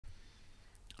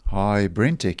Hi,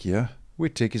 BrenTech here, where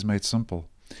tech is made simple.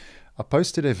 I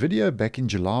posted a video back in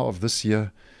July of this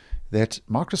year that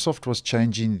Microsoft was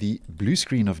changing the blue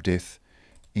screen of death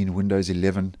in Windows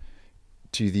 11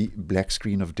 to the black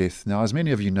screen of death. Now, as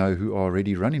many of you know who are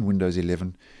already running Windows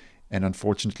 11 and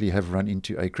unfortunately have run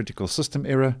into a critical system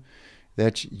error,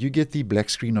 that you get the black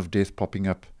screen of death popping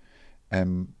up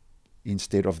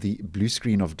instead of the blue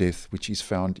screen of death, which is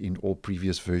found in all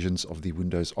previous versions of the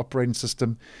Windows operating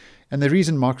system. And the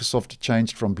reason Microsoft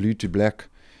changed from blue to black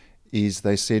is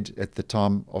they said at the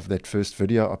time of that first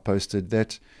video I posted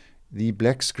that the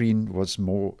black screen was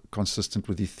more consistent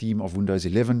with the theme of Windows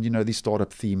 11, the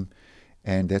startup theme,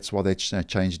 and that's why they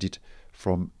changed it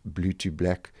from blue to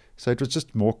black. So it was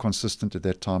just more consistent at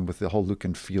that time with the whole look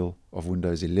and feel of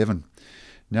Windows 11.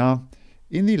 Now,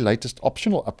 in the latest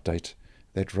optional update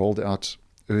that rolled out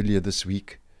earlier this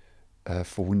week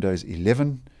for Windows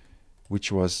 11, which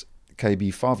was KB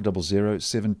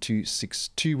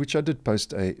 5007262, which I did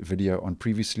post a video on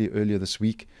previously earlier this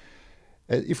week.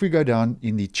 If we go down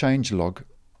in the change log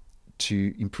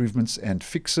to improvements and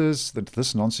fixes, that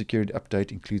this non-security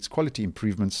update includes quality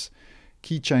improvements.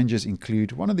 Key changes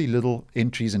include one of the little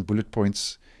entries and bullet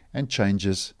points and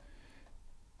changes.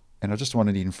 And I just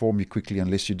wanted to inform you quickly,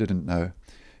 unless you didn't know,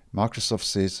 Microsoft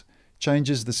says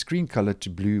changes the screen color to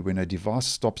blue when a device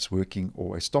stops working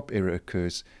or a stop error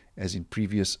occurs, as in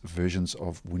previous versions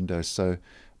of Windows. So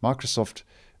Microsoft,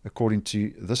 according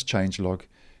to this change log,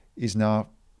 is now,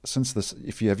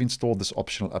 if you have installed this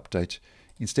optional update,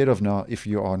 instead of now, if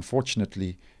you are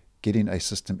unfortunately getting a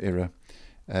system error,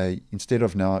 instead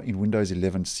of now in Windows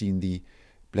 11 seeing the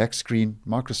black screen,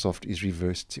 Microsoft is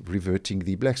reverting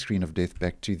the black screen of death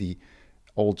back to the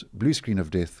old blue screen of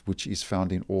death, which is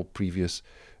found in all previous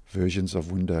versions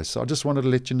of Windows. So I just wanted to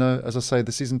let you know, as I say,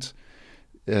 this isn't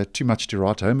too much to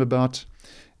write home about,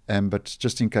 but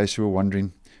just in case you were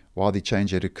wondering why the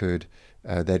change had occurred,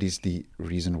 that is the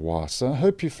reason why. So I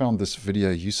hope you found this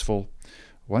video useful.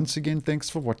 Once again, thanks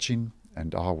for watching,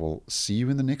 and I will see you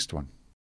in the next one.